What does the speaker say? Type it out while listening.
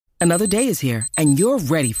Another day is here, and you're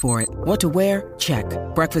ready for it. What to wear? Check.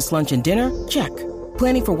 Breakfast, lunch, and dinner? Check.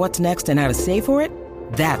 Planning for what's next and how to save for it?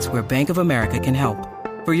 That's where Bank of America can help.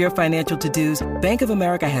 For your financial to-dos, Bank of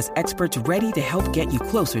America has experts ready to help get you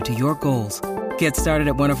closer to your goals. Get started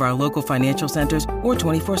at one of our local financial centers or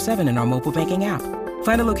 24/7 in our mobile banking app.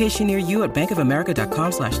 Find a location near you at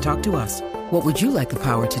bankofamerica.com/talktous. What would you like the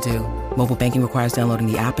power to do? Mobile banking requires downloading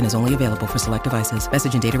the app and is only available for select devices.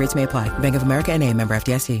 Message and data rates may apply. Bank of America N.A., member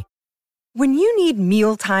FDIC. When you need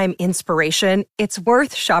mealtime inspiration, it's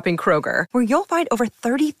worth shopping Kroger, where you'll find over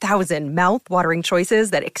 30,000 mouth-watering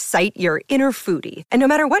choices that excite your inner foodie. And no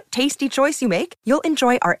matter what tasty choice you make, you'll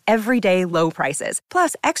enjoy our everyday low prices,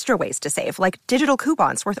 plus extra ways to save, like digital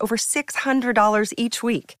coupons worth over $600 each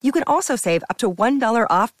week. You can also save up to $1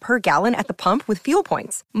 off per gallon at the pump with fuel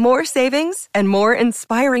points. More savings and more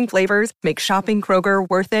inspiring flavors make shopping Kroger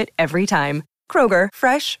worth it every time. Kroger,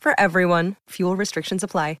 fresh for everyone. Fuel restrictions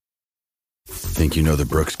apply. Think you know the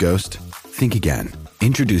Brooks Ghost? Think again.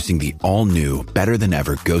 Introducing the all-new,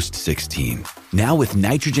 better-than-ever Ghost 16. Now with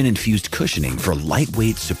nitrogen-infused cushioning for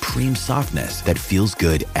lightweight, supreme softness that feels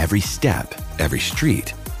good every step, every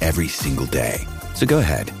street, every single day. So go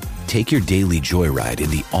ahead, take your daily joyride in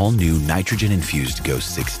the all-new nitrogen-infused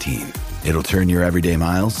Ghost 16. It'll turn your everyday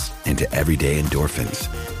miles into everyday endorphins.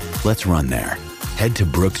 Let's run there. Head to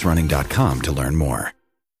brooksrunning.com to learn more.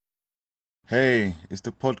 Hey, it's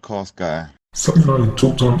the podcast guy. Sutton United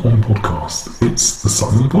Talk Time on podcast. It's the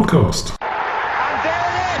Sutton Podcast. And there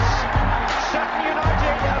it is! Sutton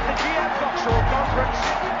United of the GM Vauxhall Conference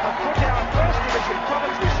have put out First Division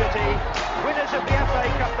Coventry City, winners of the FA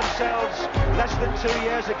Cup themselves less than 2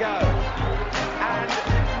 years ago. And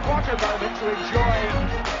what a moment to enjoy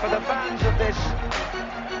for the fans of this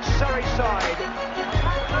Surrey side.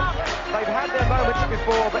 They've had their moments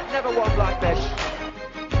before, but never one like this.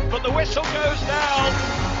 But the whistle goes down.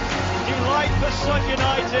 Delight for Sutton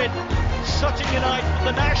United. Sutton United,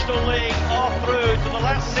 the National League, are through to the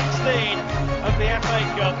last 16 of the FA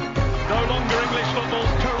Cup. No longer English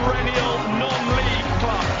football's perennial non-league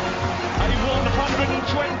club. A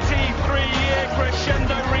 123-year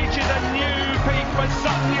crescendo reaches a new peak for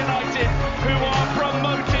Sutton United, who are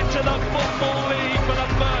promoted to the Football League for the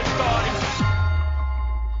first time.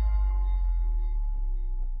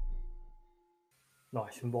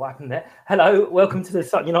 Nice. And what happened there? Hello, welcome to the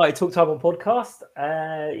Sutton United Talk Time on podcast.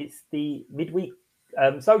 It's the midweek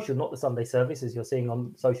social, not the Sunday service, as you're seeing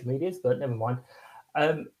on social medias, but never mind.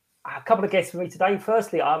 A couple of guests for me today.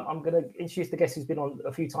 Firstly, I'm going to introduce the guest who's been on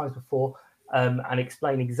a few times before and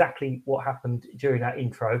explain exactly what happened during that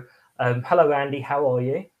intro. Hello, Andy. How are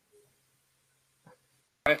you?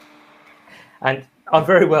 Right. And I'm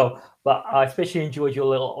very well, but I especially enjoyed your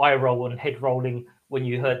little eye roll and head rolling when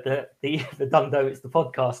you heard the Dundo, it's the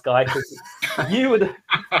podcast guy. You were the...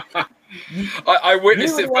 I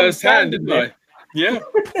witnessed it firsthand, didn't I? Yeah.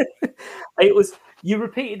 It was, you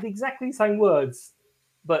repeated exactly the same words,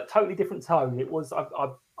 but totally different tone. It was,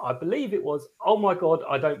 I believe it was, oh my God,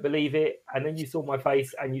 I don't believe it. And then you saw my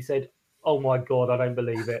face and you said, oh my God, I don't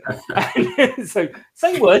believe it. And so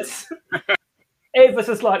same words, ever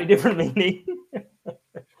so slightly different meaning.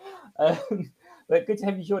 But good to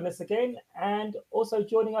have you join us again. And also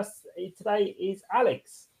joining us today is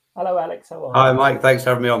Alex. Hello, Alex. How are you? Hi, Mike. Thanks for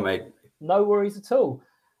having me on, mate. No worries at all.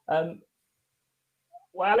 Well,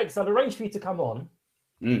 Alex, I'd arranged for you to come on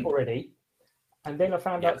already. And then I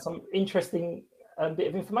found out some interesting bit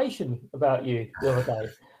of information about you the other day.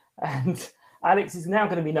 And Alex is now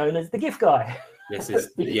going to be known as the gift guy. This has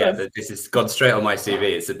gone straight on my CV.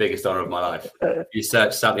 It's the biggest honour of my life. If you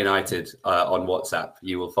search Sutton United on WhatsApp,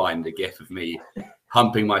 you will find a gif of me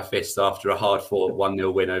humping my fist after a hard-fought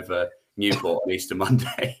 1-0 win over Newport on Easter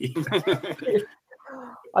Monday.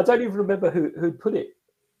 I don't even remember who put it.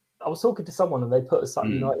 I was talking to someone and they put a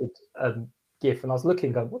Sutton United gif, and I was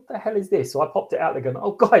looking, going, what the hell is this? So I popped it out there going,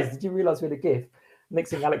 oh, guys, did you realise we had a gif?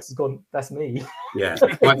 Next thing Alex has gone, that's me. Yeah,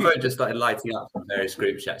 my phone just started lighting up from various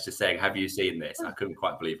group chats just saying, have you seen this? I couldn't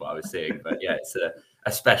quite believe what I was seeing. But yeah, it's a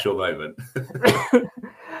special moment.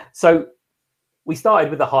 So we started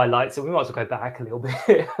with the highlights, so we might as well go back a little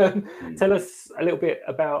bit. Tell us a little bit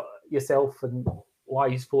about yourself and why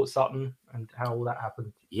you support Sutton and how all that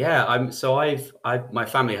happened. Yeah, my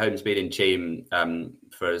family home's been in Cheam for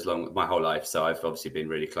my whole life. So I've obviously been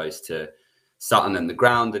really close to Sutton and the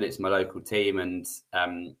ground, and it's my local team. And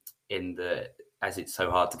as it's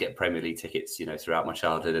so hard to get Premier League tickets, throughout my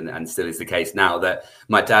childhood, and still is the case now, that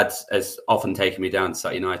my dad has often taken me down to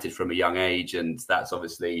Sutton United from a young age, and that's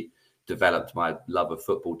obviously developed my love of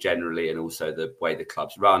football generally, and also the way the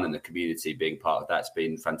club's run and the community being part of that's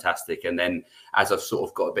been fantastic. And then as I've sort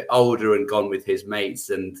of got a bit older and gone with his mates,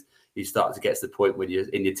 and you start to get to the point when you're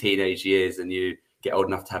in your teenage years and you get old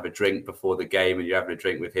enough to have a drink before the game and you're having a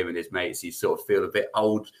drink with him and his mates, you sort of feel a bit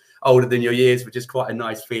older than your years, which is quite a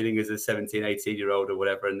nice feeling as a 17, 18-year-old or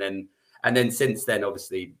whatever. And then since then,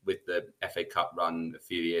 obviously, with the FA Cup run a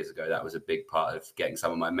few years ago, that was a big part of getting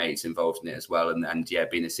some of my mates involved in it as well. And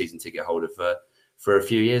being a season ticket holder for a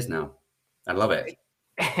few years now. I love it.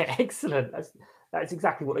 Excellent. That's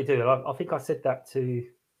exactly what they do. I think I said that to,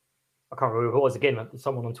 I can't remember who it was again.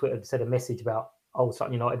 Someone on Twitter said a message about,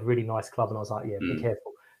 Sutton United, really nice club. And I was like, yeah, be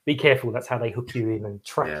careful. Be careful. That's how they hook you in and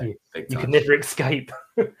track you. You can never escape.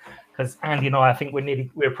 Because Andy and I think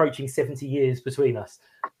we're approaching 70 years between us,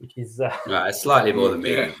 which is right, slightly more than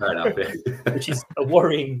me. Yeah. Fair enough. Which is a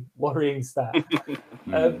worrying stat.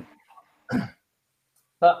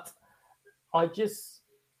 But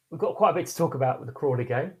we've got quite a bit to talk about with the Crawley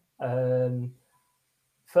game.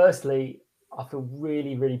 Firstly, I feel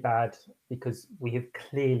really, really bad because we have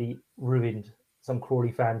clearly ruined some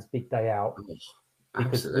Crawley fans' big day out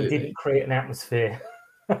because we didn't create an atmosphere.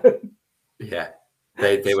 Yeah.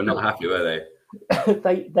 They were not happy, were they?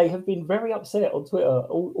 They have been very upset on Twitter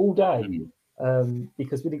all day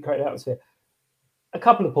because we didn't create an atmosphere. A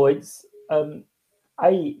couple of points.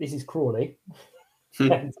 This is Crawley,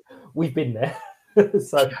 and we've been there.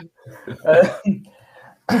 So, a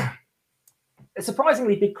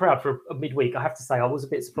surprisingly big crowd for a midweek, I have to say. I was a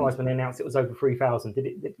bit surprised when they announced it was over 3,000.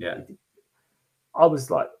 I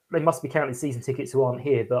was like, they must be counting season tickets who aren't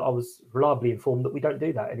here, but I was reliably informed that we don't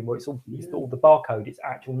do that anymore. It's all the barcode, it's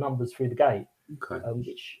actual numbers through the gate,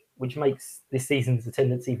 which makes this season's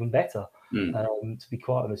attendance even better, to be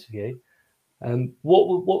quite honest with you.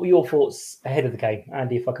 What were your thoughts ahead of the game,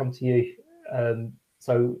 Andy, if I come to you?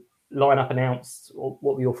 So lineup announced, what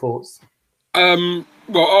were your thoughts? Well,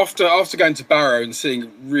 after going to Barrow and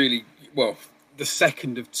seeing really, the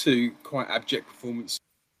second of two quite abject performances,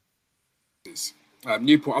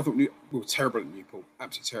 Newport, I thought we were terrible at Newport,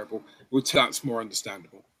 absolutely terrible. That's more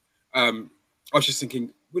understandable. I was just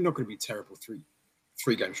thinking, we're not going to be terrible three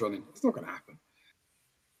games running. It's not going to happen.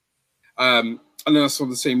 And then I saw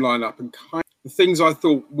the same lineup, and the things I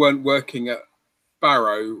thought weren't working at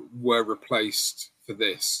Barrow were replaced for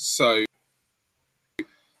this. So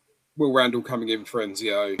Will Randall coming in for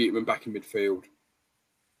Enzio, Peterman back in midfield.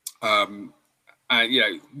 And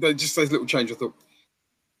just those little changes, I thought,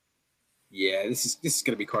 yeah, this is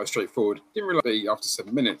going to be quite straightforward. Didn't really after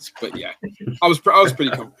 7 minutes, but yeah, I was pretty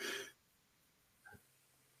confident.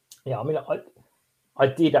 Yeah, I mean, I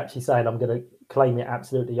did actually say, and I'm going to claim it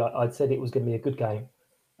absolutely. I'd said it was going to be a good game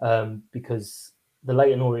because the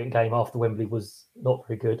Leyton Orient game after Wembley was not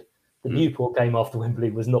very good. The Newport game after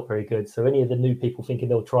Wembley was not very good. So any of the new people thinking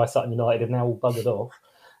they'll try Sutton United have now all buggered off.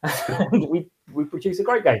 And we produced a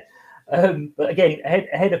great game. But again,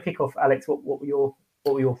 ahead of kickoff, Alex, what were your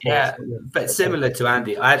thoughts? Yeah, but similar to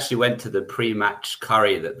Andy, I actually went to the pre-match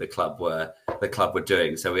curry that the club were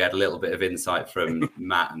doing. So we had a little bit of insight from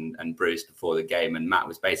Matt and Bruce before the game, and Matt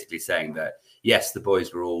was basically saying that yes, the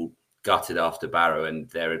boys were all gutted after Barrow, and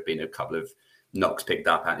there had been a couple of knocks picked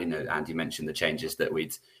up. And Andy mentioned the changes that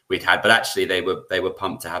we'd had, but actually they were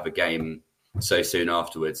pumped to have a game so soon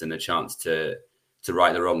afterwards and a chance to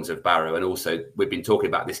right the wrongs of Barrow. And also, we've been talking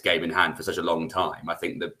about this game in hand for such a long time. I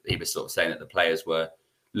think that he was sort of saying that the players were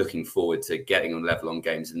looking forward to getting on level on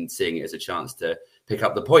games and seeing it as a chance to pick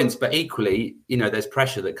up the points. But equally, there's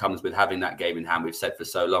pressure that comes with having that game in hand. We've said for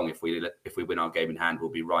so long, if we win our game in hand, we'll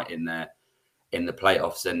be right in there in the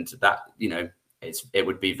playoffs. And that, it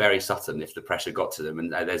would be very Sutton if the pressure got to them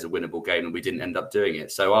and there's a winnable game and we didn't end up doing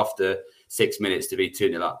it. So after 6 minutes to be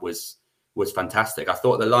 2-0 up was fantastic. I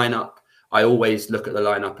thought the lineup, I always look at the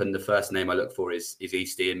lineup and the first name I look for is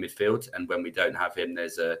Eastie in midfield. And when we don't have him,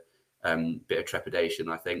 there's a bit of trepidation,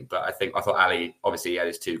 I think. But I thought Ali, obviously he had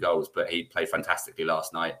his 2 goals, but he played fantastically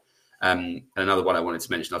last night. And another one I wanted to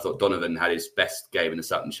mention, I thought Donovan had his best game in the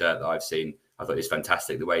Sutton shirt that I've seen. I thought it was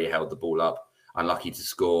fantastic the way he held the ball up. Unlucky to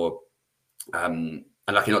score,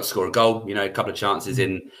 unlucky not to score a goal. A couple of chances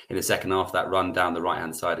in the second half. That run down the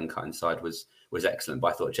right-hand side and cut inside was excellent,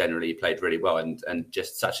 but I thought generally he played really well and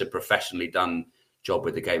just such a professionally done job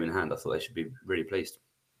with the game in hand. I thought they should be really pleased.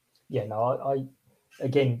 Yeah, no, I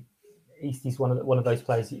again, Eastie's one of those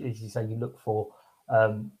players, as you say, you look for.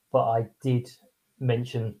 But I did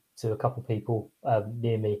mention to a couple of people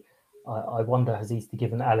near me, I wonder, has Eastie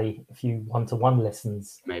given Ali a few one-to-one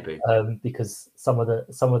lessons? Maybe. Because some of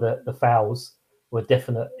the fouls were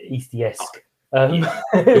definite Eastie-esque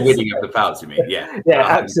The winning of the fouls, you mean? Yeah. Yeah,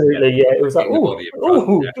 absolutely. Yeah, it was like,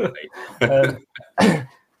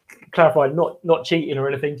 clarify, not cheating or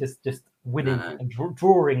anything, just winning and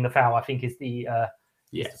drawing the foul, I think is the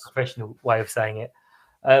professional way of saying it.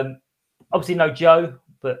 Obviously, no Joe,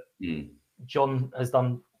 but John has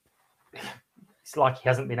done. It's like he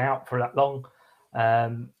hasn't been out for that long. I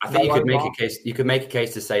think you could make a case. You could make a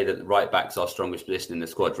case to say that the right back's our strongest position in the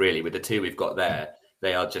squad. Really, with the two we've got there,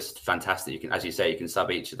 they are just fantastic. You can, as you say, you can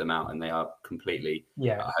sub each of them out, and they are completely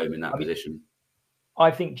at home in that position.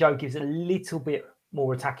 I think Joe gives a little bit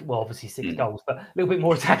more attacking. Well, obviously 6 goals, but a little bit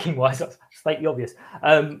more attacking wise. That's state the obvious.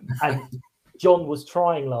 And John was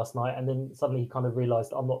trying last night, and then suddenly he kind of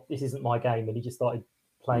realised, this isn't my game, and he just started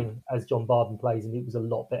playing as John Barden plays, and it was a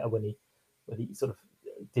lot better when he sort of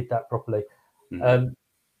did that properly.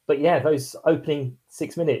 But yeah, those opening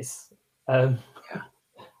 6 minutes, how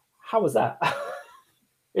was that?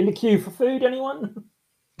 In the queue for food, anyone?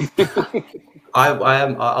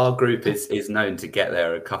 Our group is known to get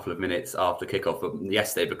there a couple of minutes after kickoff, but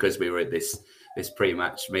yesterday, because we were at this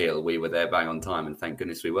pre-match meal, we were there bang on time, and thank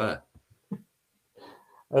goodness we were.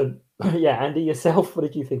 Andy, yourself, what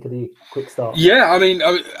did you think of the quick start? Yeah, I mean,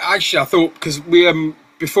 actually, I thought, because we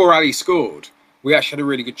before Ali scored, we actually had a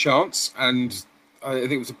really good chance, and I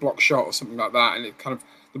think it was a block shot or something like that, and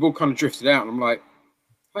the ball kind of drifted out, and I'm like,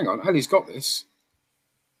 hang on, Ali's got this.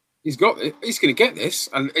 He's got it. He's going to get this,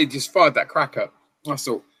 and it just fired that cracker. I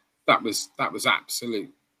thought that was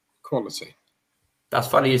absolute quality. That's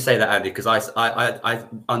funny you say that, Andy, because I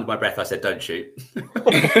under my breath I said don't shoot.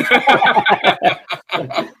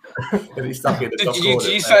 Did you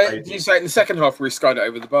say it in the second half where he skied it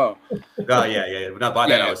over the bar? Oh yeah. No, by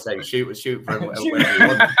then I was saying shoot for whatever you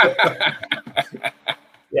want.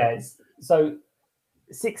 Yeah. So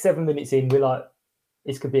 6-7 minutes in, we're like,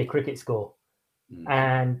 this could be a cricket score.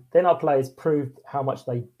 And then our players proved how much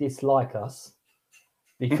they dislike us,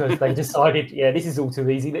 because they decided, this is all too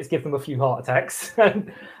easy. Let's give them a few heart attacks,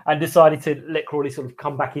 and decided to let Crawley sort of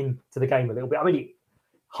come back into the game a little bit. I mean,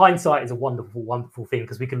 hindsight is a wonderful, wonderful thing,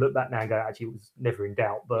 because we can look back now and go, actually, it was never in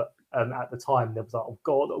doubt. But at the time, there was like, oh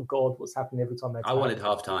God, what's happening every time? I wanted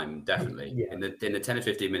half time, definitely. In the 10 or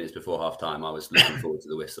 15 minutes before half time, I was looking forward to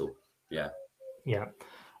the whistle. Yeah. Yeah.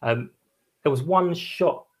 There was one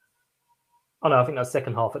shot. Oh no, I think that was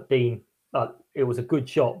second half at Dean. It was a good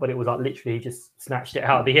shot, but it was like literally he just snatched it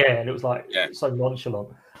out of the air, and it was like so nonchalant.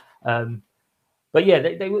 But yeah,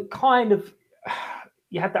 they were kind of.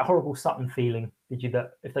 You had that horrible Sutton feeling, did you?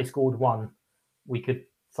 That if they scored one, we could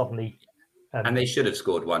suddenly. And they should have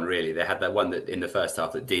scored one. Really, they had that one that in the first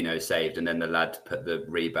half that Dino saved, and then the lad put the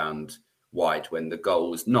rebound wide when the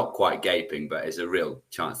goal was not quite gaping, but it's a real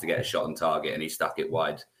chance to get a shot on target, and he stuck it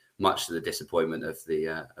wide. Much to the disappointment of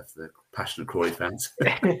the passionate Crawley fans.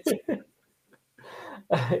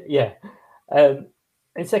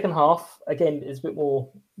 In second half, again, it's a bit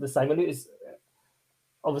more the same. And it was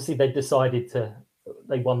obviously they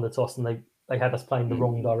won the toss, and they had us playing the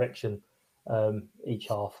wrong direction each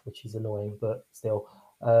half, which is annoying, but still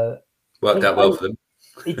worked out well for them.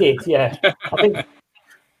 He did, yeah. I think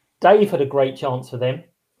Dave had a great chance for them.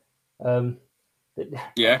 I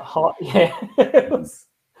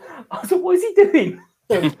was like, what is he doing?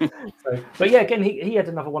 But yeah, again, he had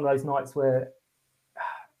another one of those nights where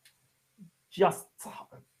just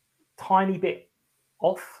tiny bit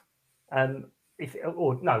off. He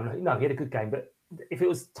had a good game, but if it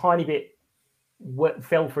was tiny bit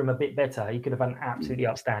fell for him a bit better, he could have had an absolutely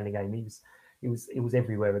outstanding game. He was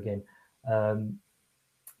everywhere again.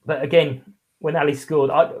 But again, when Ali scored,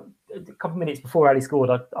 a couple of minutes before Ali scored,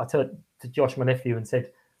 I turned to Josh, my nephew, and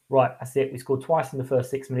said, right, that's it. We scored twice in the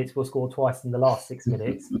first 6 minutes. We'll score twice in the last 6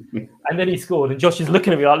 minutes. And then he scored, and Josh is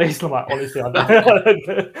looking at me like this. I'm like, honestly, I'm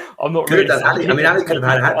not really. Ali could have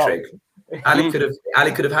had a hat trick. Ali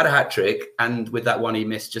could have had a hat trick, and with that one he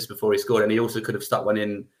missed just before he scored, and he also could have stuck one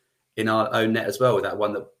in our own net as well, with that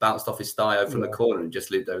one that bounced off his thigh over from the corner and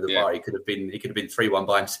just looped over the bar. He could have been 3-1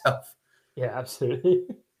 by himself. Yeah, absolutely.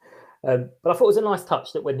 But I thought it was a nice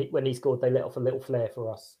touch that when he scored, they let off a little flare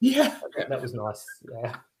for us. Yeah, that was nice.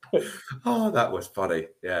 Yeah. Oh, that was funny.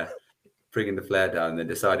 Yeah. Bringing the flare down and then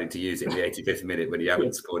deciding to use it in the 85th minute when you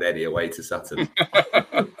haven't scored any away to Sutton.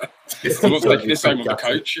 It's making the same with the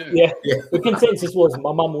coach. Yeah. The consensus was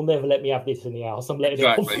my mum will never let me have this in the house. I'm letting it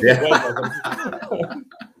off.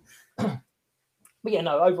 But yeah,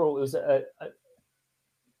 no, overall it was,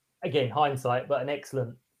 again, hindsight, but an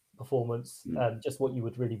excellent performance. Just what you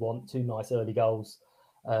would really want. 2 nice early goals.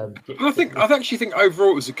 I actually think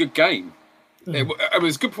overall it was a good game. It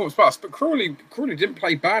was a good performance for us, but Crawley didn't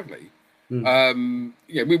play badly.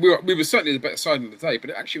 Yeah, we were certainly the better side of the day, but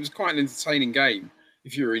it actually was quite an entertaining game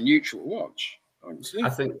if you were a neutral to watch. Honestly.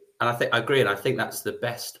 I agree, and I think that's the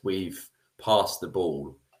best we've passed the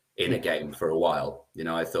ball in a game for a while. You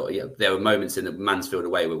know, I thought there were moments in the Mansfield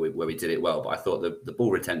away where we did it well, but I thought the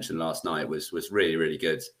ball retention last night was really, really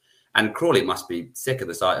good. And Crawley must be sick of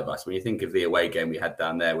the sight of us. When you think of the away game we had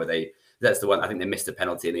down there, that's the one, I think they missed a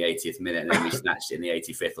penalty in the 80th minute, and then we snatched it in the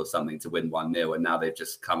 85th or something to win 1-0, and now they've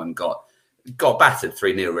just come and got battered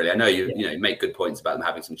 3-0. Really, I know you make good points about them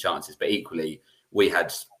having some chances, but equally we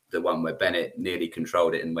had the one where Bennett nearly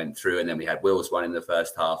controlled it and went through, and then we had Will's one in the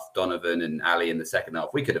first half, Donovan and Ali in the second half.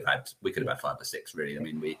 We could have had 5 or 6 really. I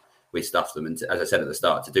mean, we stuffed them, and as I said at the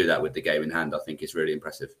start, to do that with the game in hand, I think is really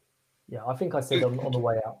impressive. Yeah, I think I said on the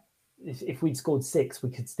way out, if we'd scored 6, we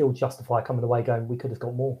could still justify coming away going, we could have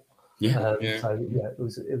got more. So it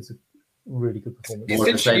was a really good performance.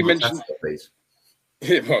 Essentially, you mentioned, please.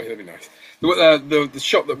 Yeah, well, that'd be nice. The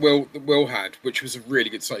shot that Will had, which was a really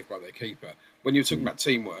good save by their keeper. When you were talking about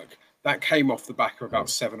teamwork, that came off the back of about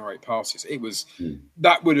 7 or 8 passes. It was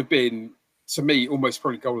that would have been, to me, almost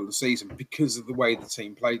probably goal of the season because of the way the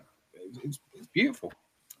team played. It's beautiful.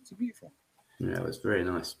 It's beautiful. Yeah, it was very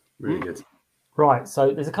nice. Really good. Right,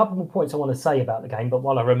 so there's a couple more points I want to say about the game, but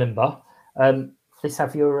while I remember, let's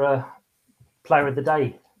have your Player of the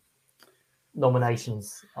Day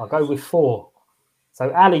nominations. I'll go with 4.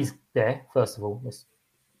 So Ali's there, first of all.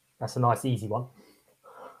 That's a nice, easy one.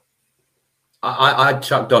 I'd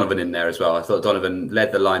chuck Donovan in there as well. I thought Donovan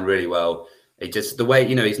led the line really well. It just, the way,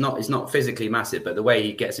 he's not physically massive, but the way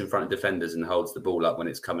he gets in front of defenders and holds the ball up when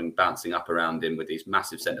it's bouncing up around him with these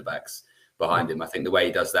massive centre-backs behind him. I think the way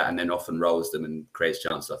he does that and then often rolls them and creates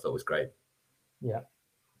chances, I thought was great. Yeah.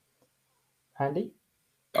 Andy?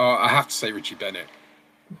 I have to say Richie Bennett.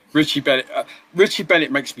 Richie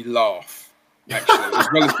Bennett makes me laugh, actually, as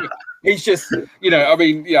well as he's just,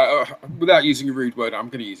 without using a rude word, I'm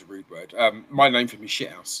going to use a rude word. My name for me is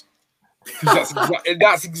Shithouse.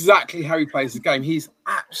 That's exactly how he plays the game. He's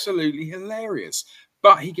absolutely hilarious,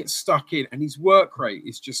 but he gets stuck in, and his work rate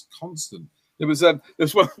is just constant. There was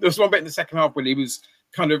one bit in the second half when he was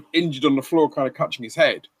kind of injured on the floor, kind of catching his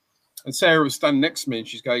head, and Sarah was standing next to me, and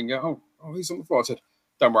she's going, "Oh, he's on the floor." I said,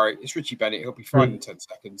 "Don't worry, it's Richie Bennett. He'll be fine in 10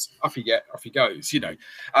 seconds." Off he goes. He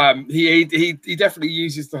definitely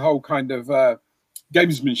uses the whole kind of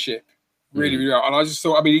gamesmanship really, really well. And I just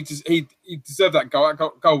thought, he deserved that goal.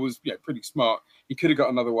 That goal was pretty smart. He could have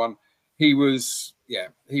got another one. He was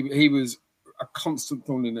a constant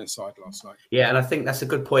thorn in their side last night. Yeah, and I think that's a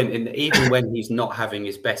good point. And even when he's not having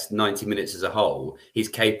his best 90 minutes as a whole, he's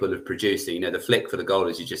capable of producing. The flick for the goal,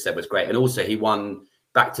 as you just said, was great. And also he won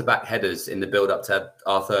back-to-back headers in the build-up to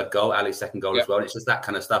our third goal, Ali's second goal as well. And it's just that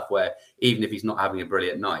kind of stuff where even if he's not having a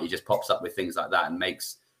brilliant night, he just pops up with things like that and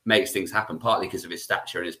makes things happen, partly because of his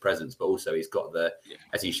stature and his presence, but also he's got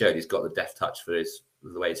as he showed, he's got the deft touch for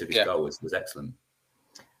the way he took his goal was excellent.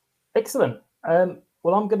 Excellent.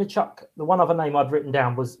 Well, I'm going to chuck the one other name I'd written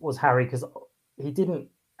down was Harry, because he didn't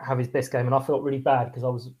have his best game, and I felt really bad because I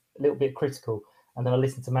was a little bit critical, and then I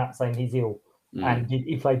listened to Matt saying he's ill. And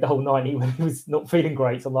he played the whole 90 when he was not feeling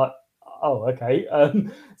great. So I'm like, oh, okay.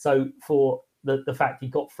 So for the fact he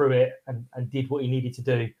got through it and did what he needed to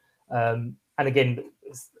do. And again,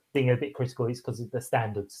 being a bit critical is because of the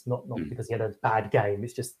standards, not because he had a bad game.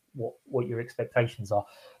 It's just what your expectations are.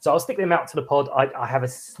 So I'll stick them out to the pod. I have a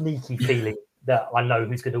sneaky feeling that I know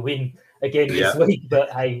who's going to win again this week, but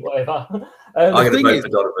hey, whatever. I'm going to vote for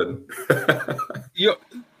Donovan.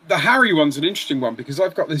 The Harry one's an interesting one because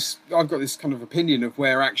I've got this kind of opinion of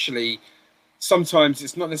where actually sometimes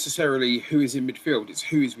it's not necessarily who is in midfield, it's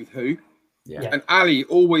who is with who. Yeah. And Ali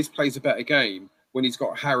always plays a better game when he's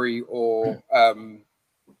got Harry or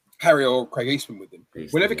Craig Eastman with him.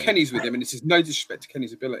 Whenever Kenny's with him, and this is no disrespect to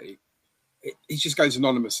Kenny's ability, he just goes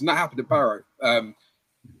anonymous. And that happened to Barrow.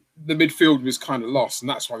 The midfield was kind of lost, and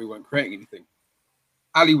that's why we weren't creating anything.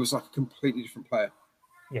 Ali was like a completely different player.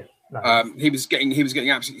 Yeah. No. He was getting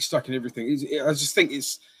absolutely stuck in everything. I just think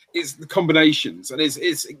it's the combinations, and it's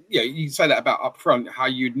you say that about up front, how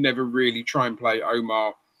you'd never really try and play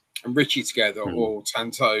Omar and Richie together or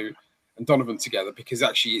Tanto and Donovan together, because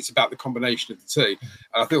actually it's about the combination of the two.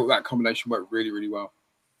 And I thought that combination worked really, really well.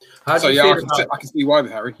 I can see why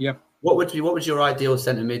with Harry. Yeah. What would your ideal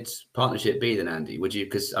centre mid partnership be then, Andy? Would you?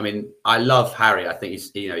 Because I love Harry. I think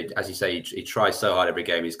he's as you say, he tries so hard every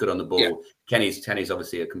game. He's good on the ball. Yeah. Kenny's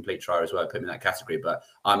obviously a complete trier as well. Put him in that category. But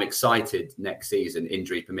I'm excited next season,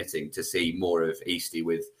 injury permitting, to see more of Eastie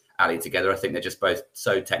with Ali together. I think they're just both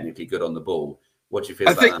so technically good on the ball. What do you feel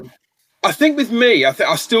about that? I think with me,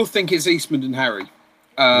 I still think it's Eastman and Harry.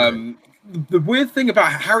 the weird thing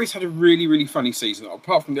about Harry's had a really, really funny season,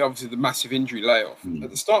 apart from obviously the massive injury layoff. At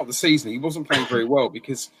the start of the season, he wasn't playing very well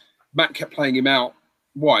because Matt kept playing him out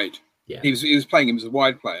wide. Yeah. He was playing him as a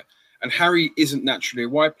wide player. And Harry isn't naturally a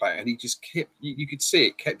wide player. And he just kept, you could see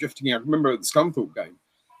it, kept drifting out. Remember at the Scunthorpe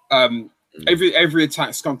game, every attack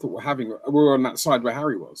Scunthorpe were on that side where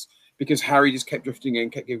Harry was, because Harry just kept drifting in,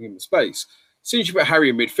 kept giving him the space. As soon as you put Harry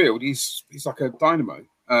in midfield, he's like a dynamo.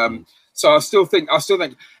 So I still think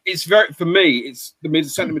it's very, for me, it's the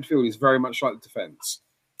centre midfield is very much like the defence.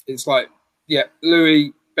 It's like,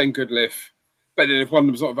 Louis, Ben Goodliff, but then if one of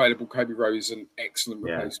them's not available, Kobe Rose, an excellent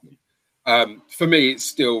replacement. For me, it's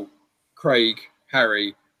still Craig,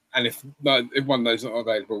 Harry, and if one of those not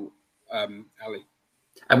available, Ali.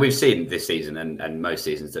 And we've seen this season and most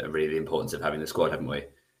seasons that are really the importance of having the squad, haven't we?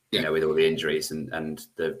 You know, with all the injuries and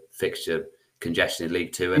the fixture congestion in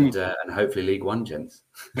League Two and hopefully League One, gents.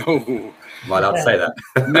 Oh, am I allowed to say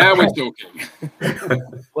that? Now we're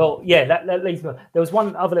talking. Well, yeah, that leads me. There was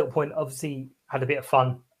one other little point. Obviously, had a bit of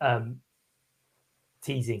fun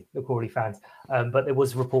teasing the Crawley fans, but there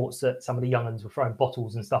was reports that some of the young uns were throwing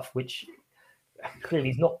bottles and stuff, which clearly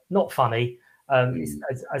is not funny.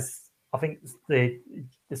 As I think the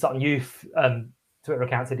Sutton Youth Twitter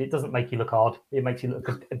account said, it doesn't make you look hard; it makes you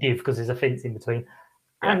look a div because there's a fence in between.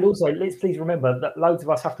 And also, let's please remember that loads of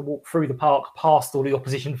us have to walk through the park past all the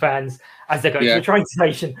opposition fans as they're going to the train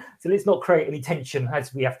station. So let's not create any tension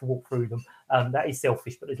as we have to walk through them. That is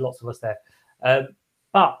selfish, but there's lots of us there.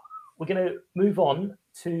 But we're going to move on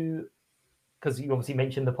to, because you obviously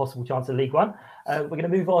mentioned the possible chance of League One. We're going to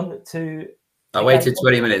move on to... I waited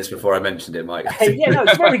 20 minutes before I mentioned it, Mike.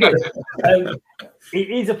 It's very good. It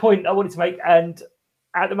is a point I wanted to make. And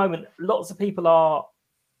at the moment, lots of people are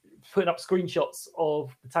putting up screenshots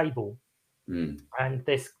of the table and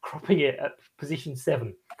they're cropping it at position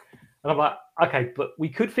 7. And I'm like, okay, but we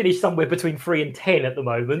could finish somewhere between 3 and 10 at the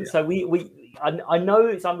moment. So I know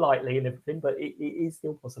it's unlikely and everything, but it is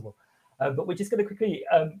still possible. But we're just going to quickly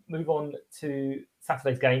move on to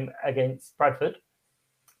Saturday's game against Bradford.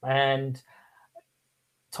 And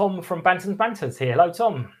Tom from Bantam's Banters here. Hello,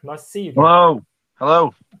 Tom. Nice to see you again.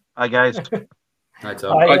 Hello. Hi, guys. Hi,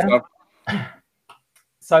 Tom. Hi, Tom.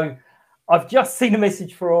 So I've just seen a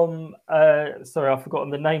message from, sorry, I've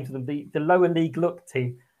forgotten the names of them, the lower league look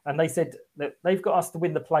team. And they said that they've got us to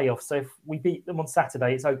win the playoffs. So if we beat them on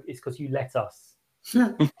Saturday, it's because you let us.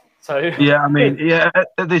 So yeah, I mean,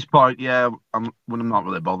 at this point, I'm not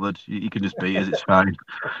really bothered. You can just beat us, it's fine.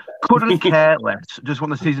 Couldn't care less. Just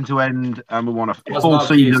want the season to end, and we want a full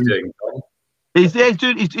season. He's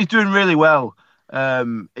doing really well.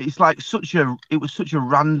 It's like it was such a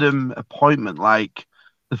random appointment. Like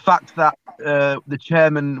the fact that the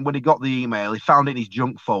chairman, when he got the email, he found it in his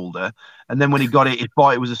junk folder, and then when he got it, he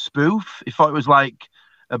thought it was a spoof. He thought it was like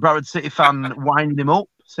a Bradford City fan winding him up,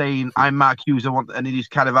 saying, "I'm Mark Hughes, and he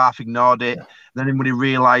just kind of half ignored it. Then when he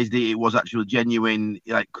realised it was actually genuine,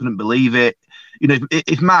 he couldn't believe it. You know,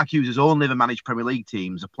 if Mark Hughes has only ever managed Premier League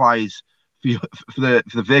teams, applies for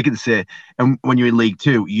the vacancy, and when you're in League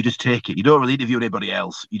Two, you just take it. You don't really interview anybody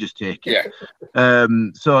else. You just take it.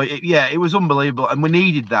 It was unbelievable, and we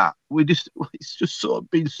needed that. It's just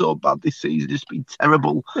been so bad this season. It's been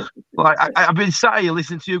terrible. Like I've been sat here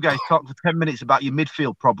listening to you guys talk for 10 minutes about your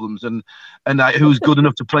midfield problems and who's good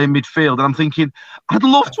enough to play in midfield, and I'm thinking I'd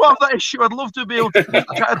love to have that issue. I'd love to be able to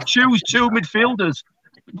try to choose 2 midfielders.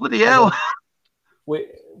 Bloody hell! We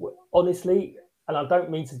honestly. And I don't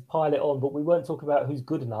mean to pile it on, but we weren't talking about who's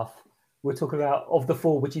good enough. We're talking about of the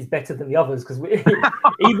 4, which is better than the others, because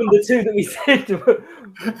even the 2 that we said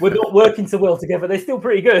were not working so well together, they're still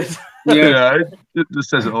pretty good. It just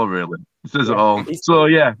says it all, really. It says it all.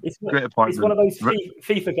 Great appointment. It's one of those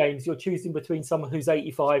FIFA games. You're choosing between someone who's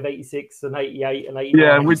 85, 86, and 88, and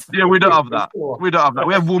 89. We don't have that. We don't have that.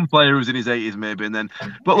 We have one player who's in his 80s, maybe, and then.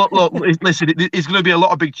 But look, listen, it's going to be a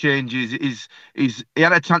lot of big changes. He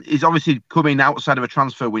had a chance. He's obviously coming outside of a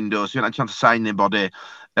transfer window, so he had a chance to sign anybody.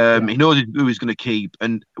 He knows who he's going to keep,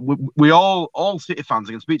 and we all City fans,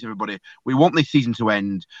 I can speak to everybody, we want this season to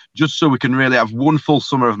end just so we can really have one full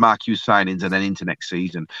summer of Mark Hughes signings and then into next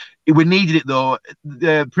season. We needed it though.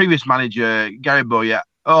 The previous manager, Gary Bowyer,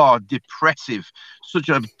 depressive, such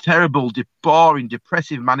a terrible, boring,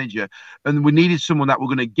 depressive manager, and we needed someone that were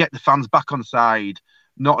going to get the fans back on side.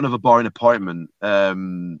 Not another boring appointment.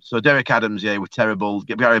 So Derek Adams, we're terrible.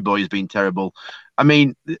 Gary Bowyer's been terrible. I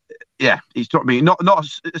mean, he's taught me not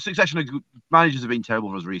a succession of managers have been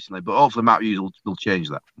terrible for us recently, but hopefully Matt Hughes will change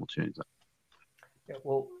that. We'll change that. Yeah,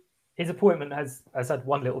 well, his appointment has had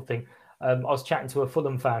one little thing. I was chatting to a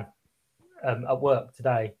Fulham fan at work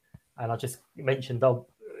today, and I just mentioned,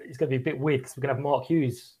 it's going to be a bit weird because we're going to have Mark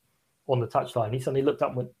Hughes on the touchline. He suddenly looked up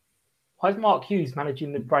and went, "Why is Mark Hughes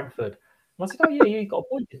managing the Bradford?" And I said, "Oh yeah, you got a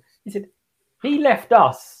point." He said, "He left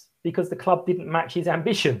us because the club didn't match his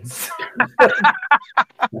ambitions."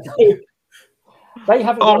 They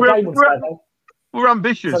haven't got a game on Saturday. We're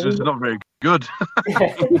ambitious, so it's not very good.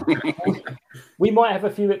 We might have a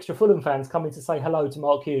few extra Fulham fans coming to say hello to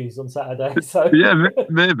Mark Hughes on Saturday. So yeah,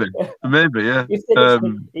 maybe, yeah.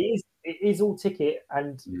 It is all ticket,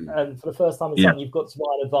 and for the first time in something you've got to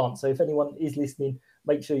buy in advance. So if anyone is listening,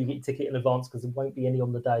 make sure you get your ticket in advance because there won't be any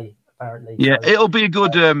on the day. Apparently, yeah, so it'll be a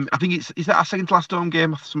good. I think is that our second to last home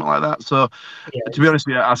game, something like that. So, to be honest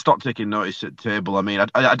with you, I stopped taking notice at the table. I mean,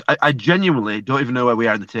 I genuinely don't even know where we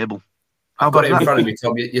are in the table. I've got it in front of me,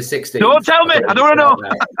 Tom. You're 16. Don't tell me. I don't want to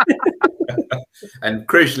know. And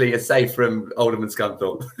crucially, you're safe from Alderman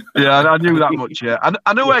Scunthorpe. Yeah, I knew that much. Yeah,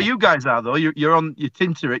 I know where you guys are though. You're on. You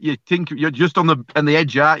tinter it. You're just on the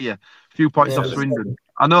edge, aren't you? A few points off Swindon.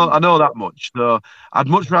 I know that much. So I'd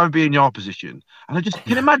much rather be in your position. And I just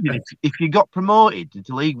can imagine if you got promoted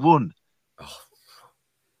into League One.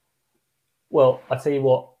 Well, I tell you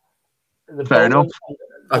what. Fair enough.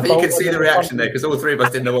 I think you can see the reaction there because all three of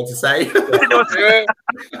us didn't know what to say.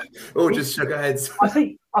 All just shook our heads. I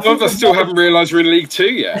think some of us still haven't realised we're in League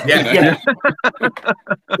Two yet. Yeah.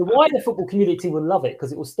 The wider football community will love it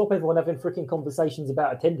because it will stop everyone having freaking conversations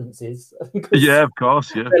about attendances. Yeah, of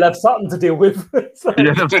course. Yeah, they'll have something to deal with. So.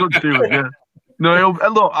 Yeah, they've something to deal with. Yeah. No,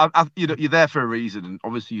 look, you're there for a reason, and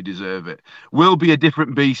obviously you deserve it. We'll be a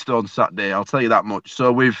different beast on Saturday. I'll tell you that much.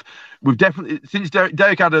 So we've definitely since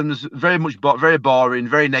Derek Adams very boring,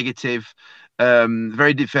 very negative,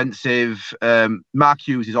 very defensive. Mark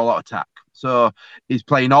Hughes is all out attack. So he's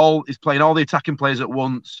playing all the attacking players at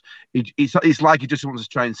once. It's like he just wants to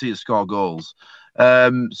try and see us score goals.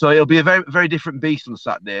 So it'll be a very, very different beast on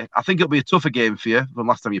Saturday. I think it'll be a tougher game for you than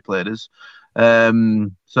last time you played us.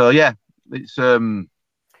 So yeah. It's 4-3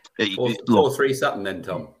 something then,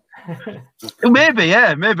 Tom. Maybe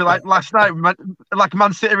like last night, like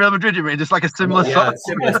Man City, Real Madrid. You mean just like a similar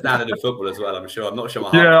similar standard of football as well. I'm sure. I'm not sure.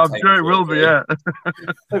 I'm sure it will be. Yeah.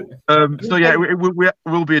 So yeah,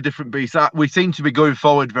 we'll be a different beast. We seem to be going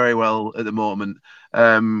forward very well at the moment.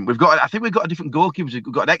 I think we've got a different goalkeeper. We've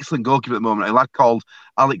got an excellent goalkeeper at the moment. A lad called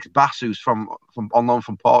Alex Bass, who's on loan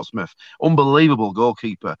from Portsmouth. Unbelievable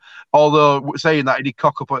goalkeeper. Although saying that, he did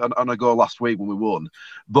cock up on a goal last week when we won.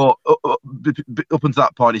 But up until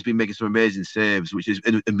that point, he's been making some amazing saves, which has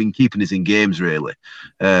been keeping us in games really.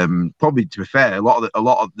 Probably to be fair, a lot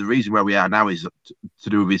of the reason where we are now is to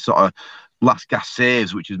do with his sort of last gasp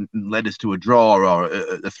saves, which has led us to a draw or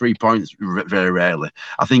a 3 points very rarely.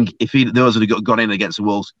 I think if those had gone in against the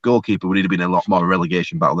Wolves goalkeeper, we'd have been in a lot more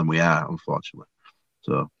relegation battle than we are, unfortunately.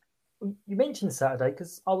 So you mentioned Saturday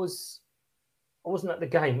because I wasn't at the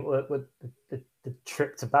game with the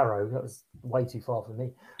trip to Barrow. That was way too far for me.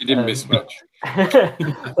 You didn't miss much.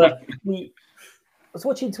 But I was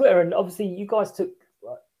watching Twitter, and obviously you guys took,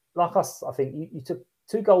 like us, I think you took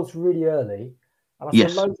 2 goals really early. And I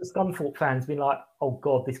saw loads of Scunthorpe fans being like, "Oh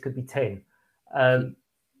God, this could be 10." And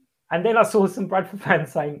then I saw some Bradford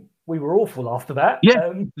fans saying we were awful after that.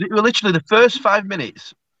 Yeah, literally the first 5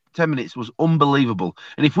 minutes, 10 minutes was unbelievable.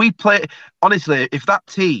 And if we play, honestly, if that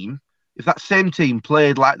same team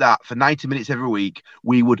played like that for 90 minutes every week,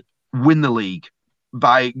 we would win the league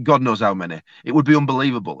by God knows how many. It would be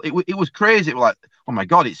unbelievable. It was crazy. It was like, oh my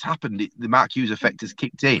God, it's happened. The Mark Hughes effect has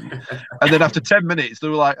kicked in. And then after 10 minutes, they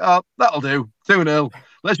were like, oh, that'll do. 2-0.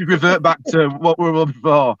 Let's just revert back to what we were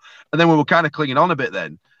before. And then we were kind of clinging on a bit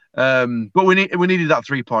then. But we needed that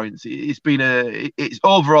 3 points.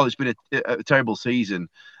 Overall, it's been a terrible season.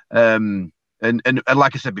 And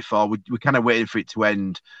like I said before, we're kind of waiting for it to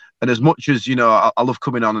end. And as much as, I love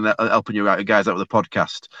coming on and helping you guys out with the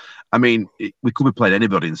podcast, I mean, we could be playing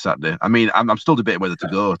anybody on Saturday. I mean, I'm still debating whether to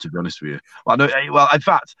go, to be honest with you. Well, in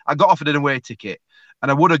fact, I got offered an away ticket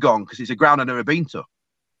and I would have gone because it's a ground I've never been to.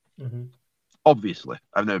 Mm-hmm. Obviously,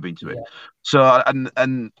 I've never been to it. So, and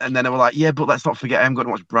then I was like, yeah, but let's not forget I'm going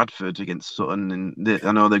to watch Bradford against Sutton. And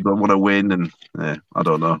I know they're going to want to win. And I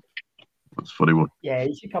don't know. That's a funny one. Yeah,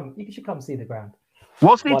 you should come see the ground.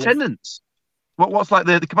 What's the attendance? What's like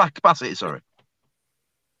the capacity? Sorry,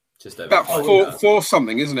 just over about four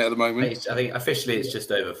something, isn't it at the moment? I think officially it's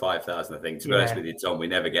just over 5,000. I think. To be honest with you, Tom, we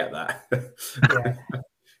never get that.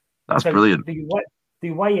 That's brilliant. The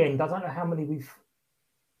away end, I don't know how many we've.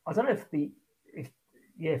 I don't know if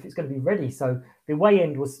it's going to be ready. So the away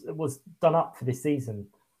end was done up for this season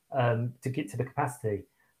to get to the capacity.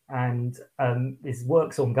 And this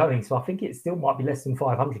work's ongoing, so I think it still might be less than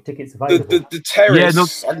 500 tickets available. The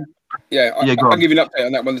terrace, I'll give you an update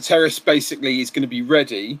on that one. The terrace basically is going to be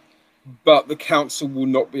ready but the council will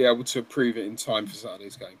not be able to approve it in time for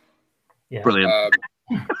Saturday's game. Yeah. Brilliant.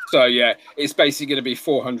 So yeah, it's basically going to be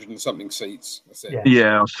 400 and something seats. That's it.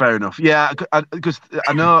 Yeah, fair enough. Yeah, because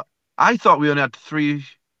I thought we only had 3.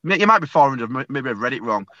 It might be 400. Maybe I've read it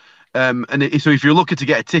wrong. So if you're looking to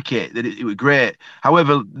get a ticket, then it was great.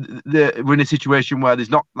 However, we're in a situation where there's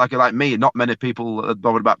not like me, not many people are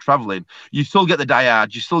bothered about travelling. You still get the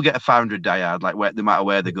diehard. You still get a 500 diehard, like no matter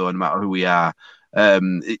where they go, no matter who we are.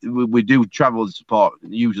 We do travel and support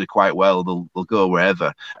usually quite well. They'll go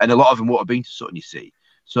wherever, and a lot of them won't have been to Sutton, you see.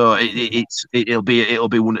 So it'll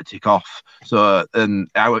be one to tick off. So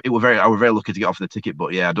I was very lucky to get off the ticket,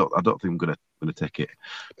 but yeah, I don't think I'm gonna take it.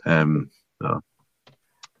 So.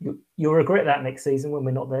 You'll regret that next season when we're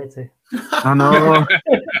not there too. I know.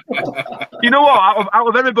 You know what? Out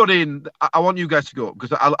of everybody, I want you guys to go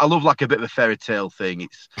because I love like a bit of a fairy tale thing.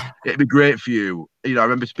 It'd be great for you. You know, I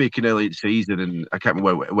remember speaking early in the season, and I can't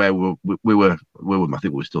remember where we were. I think we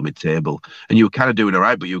were still mid-table, and you were kind of doing all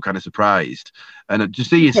right, but you were kind of surprised. And to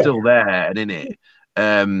see you still there and in it,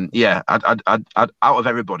 yeah, I'd out of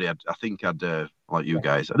everybody, I think I'd like you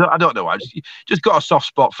guys. I don't know. I just got a soft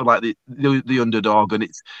spot for like the underdog, and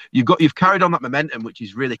you've carried on that momentum, which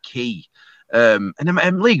is really key. And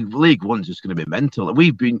League One's just going to be mental.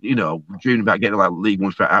 We've been, dreaming about getting like League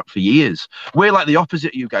One for years. We're like the opposite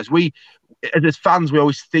of you guys. As fans, we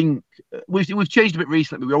always think we've changed a bit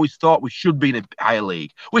recently. We always thought we should be in a higher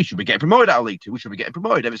league. We should be getting promoted out of League Two. We should be getting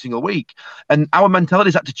promoted every single week. And our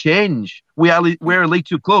mentality's had to change. We're a League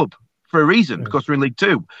Two club for a reason, because we're in League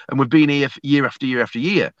Two and we've been here year after year after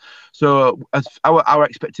year. So as our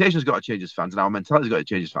expectations got to change as fans, and our mentality's got to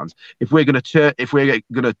change as fans. If we're going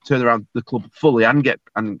to turn around the club fully and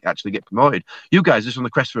actually get promoted, you guys are just on the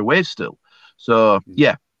crest of a wave still. So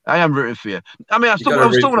yeah, I am rooting for you. I mean, I still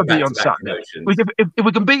want to beat you on Saturday. If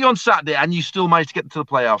we can beat you on Saturday and you still manage to get to the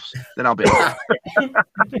playoffs, then I'll be all right.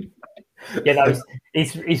 Yeah, no,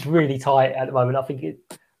 it's really tight at the moment. I think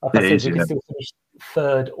like I said, we can still finish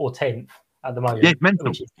 3rd or 10th at the moment. Yeah, it's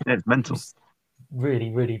mental. It's mental. Really,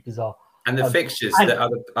 really bizarre. And the fixtures that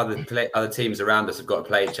other teams around us have got to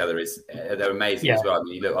play each other they're amazing as well. I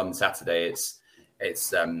mean, you look on Saturday,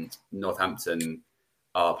 it's Northampton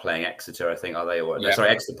are playing Exeter, I think, are they? Sorry,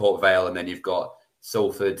 Exeter, Port Vale, and then you've got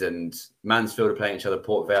Salford and Mansfield are playing each other.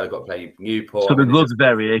 Port Vale have got to play Newport. So there's loads of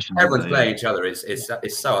variations. Everyone's playing each other. It's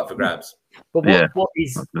so up for grabs. But what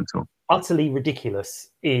is utterly ridiculous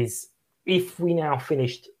is if we now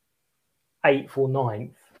finished 8th or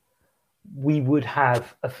 9th, we would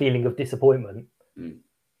have a feeling of disappointment.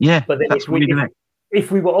 Yeah, but then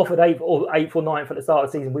if we were offered 8th or 9th at the start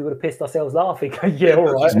of the season, we would have pissed ourselves laughing. Yeah,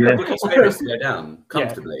 all right. Yeah. We've got spirits to go down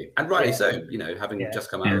comfortably, and rightly so. Having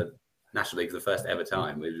just come out of the National League for the first ever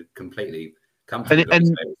time, we're completely comfortable.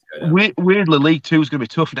 And weirdly, League Two is going to be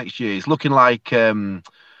tough next year. It's looking like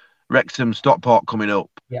Wrexham, Stockport coming up.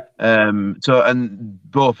 Yeah. And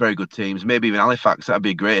both very good teams. Maybe even Halifax. That'd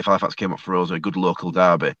be great if Halifax came up for us, a good local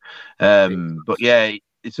derby. But yeah,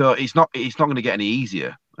 so it's not going to get any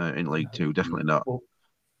easier in League Two. Definitely not.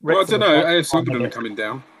 Well, I don't know. AFC Sunderland are coming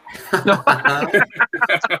down.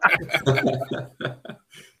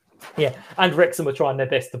 Yeah, and Wrexham are trying their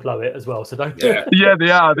best to blow it as well. So don't. Yeah, they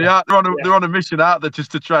are. They're on a mission out there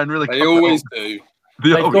just to try and really. They always do.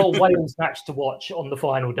 They've got a Wales match to watch on the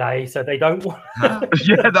final day, so they don't want.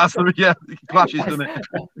 Clashes, doesn't it?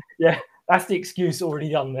 Yeah, that's the excuse already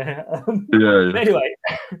done there. But anyway,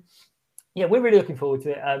 yeah, we're really looking forward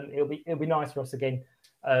to it. It'll be nice for us again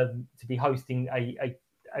to be hosting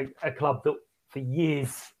a club that for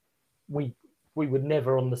years we were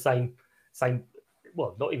never on the same.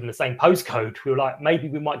 Well, not even the same postcode. We were like, maybe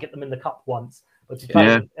we might get them in the cup once, but to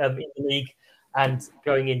play in the league and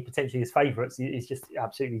going in potentially as favourites is just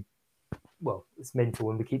absolutely, it's mental.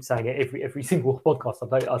 And we keep saying it every single podcast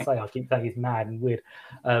I keep saying it's mad and weird.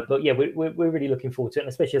 But yeah, we're really looking forward to it, and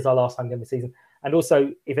especially as our last home game of the season. And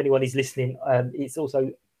also, if anyone is listening, it's also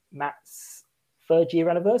Matt's 3rd year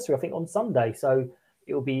anniversary, I think, on Sunday. So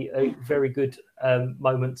it will be a very good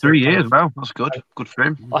moment. 3 years, wow, that's good. Good for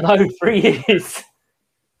him. I know, 3 years.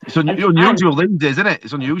 It's unusual these days, isn't it?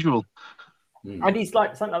 It's unusual. And he's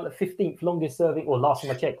like something like the 15th longest serving, or last time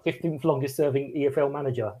I checked, 15th longest serving EFL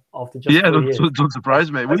manager after just 3 years. Don't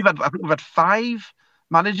surprise me. I think we've had 5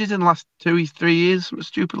 managers in the last 2-3 years, something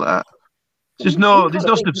stupid like that. There's no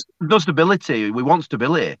stability. We want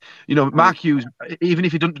stability. Mark Hughes, even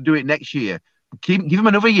if he doesn't do it next year, give him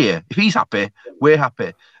another year. If he's happy, we're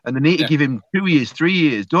happy. And they need to give him 2 years, 3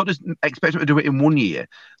 years. Don't just expect him to do it in 1 year.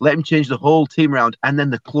 Let him change the whole team around and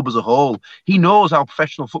then the club as a whole. He knows how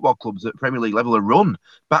professional football clubs at Premier League level are run.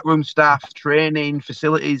 Backroom staff, training,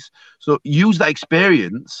 facilities. So use that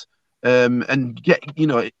experience and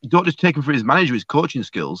don't just take him for his manager, his coaching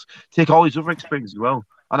skills. Take all his other experience as well.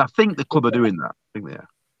 And I think the club are doing that. I think they are.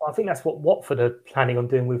 I think that's what Watford are planning on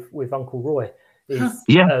doing with Uncle Roy. He's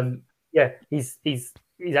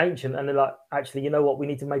ancient, and they're like, actually, you know what? We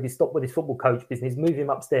need to maybe stop with his football coach business, move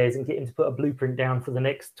him upstairs, and get him to put a blueprint down for the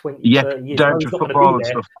next 20, 30 years. Down to football and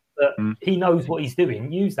stuff. But he knows what he's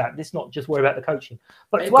doing. Use that. Let's not just worry about the coaching.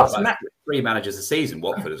 But to us, Matt, 3 managers a season,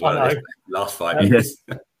 Watford as well. Last 5 years.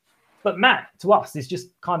 But Matt, to us, is just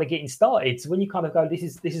kind of getting started. So when you kind of go, this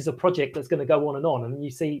is a project that's going to go on, and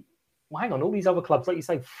you see, well, hang on, all these other clubs, like you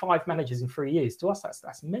say, 5 managers in 3 years. To us,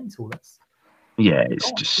 that's mental.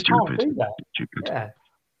 It's just stupid. Do that. Stupid. Yeah.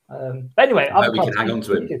 But anyway, other clubs we can hang on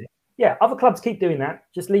to him. Yeah, other clubs keep doing that.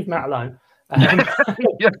 Just leave Matt alone.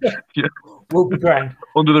 We'll be grand.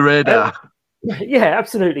 Under the radar. Yeah,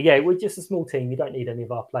 absolutely. Yeah, we're just a small team. You don't need any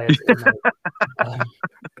of our players.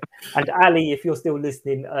 And Ali, if you're still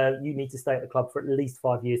listening, you need to stay at the club for at least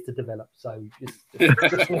 5 years to develop. So just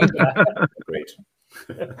remember that. Great.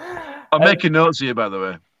 I'm making notes here, by the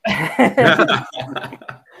way.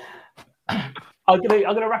 I'm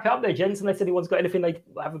gonna wrap it up there, gents. Unless anyone's got anything they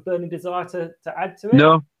have a burning desire to add to it.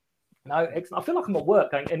 No, excellent. I feel like I'm at work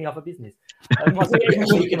going any other business.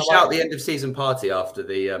 You can shout the end of season party after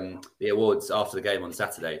the awards after the game on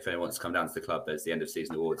Saturday. If anyone wants to come down to the club, there's the end of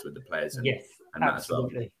season awards with the players. And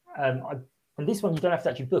absolutely. Matt as well. And this one you don't have to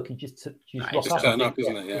actually book. You just turn up,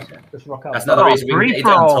 isn't it? Yeah. Just rock up. That's another reason we can get you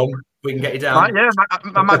down, Tom. We can get you down. Right,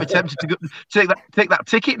 I might be tempted to take that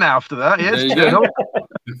ticket now after that. Yes.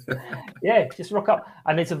 Yeah, just rock up.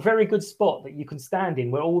 And it's a very good spot that you can stand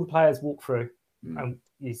in where all the players walk through. And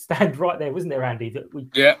you stand right there, wasn't there, Andy?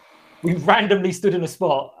 We randomly stood in a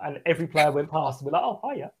spot and every player went past and we're like, oh,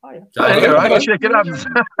 hiya. Check it out.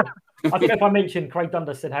 I don't know if I mentioned Craig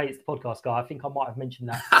Dundas said, hey, it's the podcast guy. I think I might have mentioned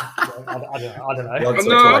that. I don't know.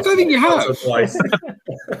 No, I don't think you have.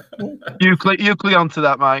 You click onto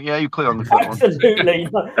that, mate. Yeah, you click on that one. Absolutely.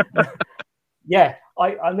 Yeah,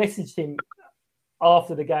 I messaged him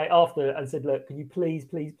after the game, and said, look, can you please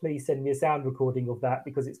send me a sound recording of that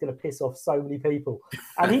because it's going to piss off so many people.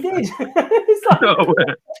 And he did. No way.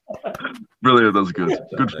 Brilliant, that's good.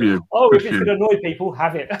 Good for you. Oh, if it's going to annoy people,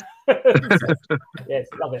 have it. Yes,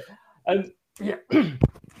 love it.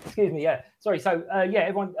 Excuse me, yeah. Sorry, so,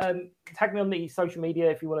 everyone, tag me on the social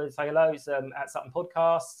media if you want to say hello. It's at Sutton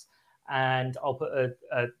Podcasts, and I'll put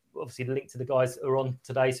obviously the link to the guys who are on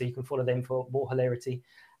today so you can follow them for more hilarity.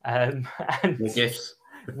 And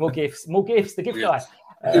more gifts, the gift guy.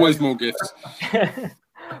 Always more gifts.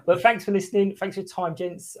 But thanks for listening. Thanks for your time,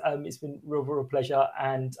 gents. It's been real pleasure,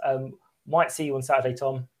 and might see you on Saturday,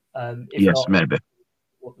 Tom. If yes, not, maybe.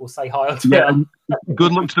 We'll say hi on Twitter. Yeah,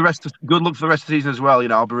 good luck for the rest of the season as well.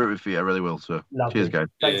 I'll be rooting for you. I really will. So, cheers, guys.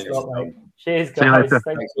 Thanks a lot, mate. Cheers, guys.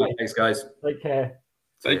 Thanks, guys. Take care.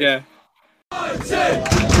 Take care.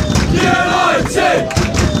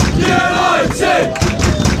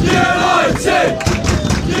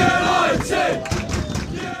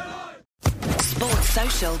 Sports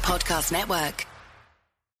Social Podcast Network.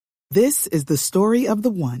 This is the story of the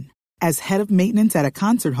one. As head of maintenance at a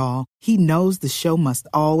concert hall, he knows the show must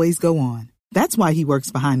always go on. That's why he works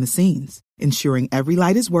behind the scenes, ensuring every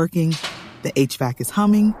light is working, the HVAC is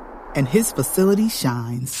humming, and his facility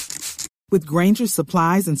shines. With Grainger's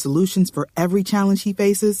supplies and solutions for every challenge he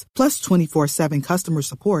faces, plus 24/7 customer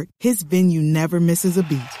support, his venue never misses a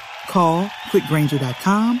beat. Call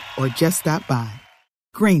quickgrainger.com or just stop by.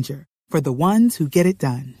 Grainger, for the ones who get it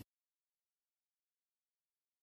done.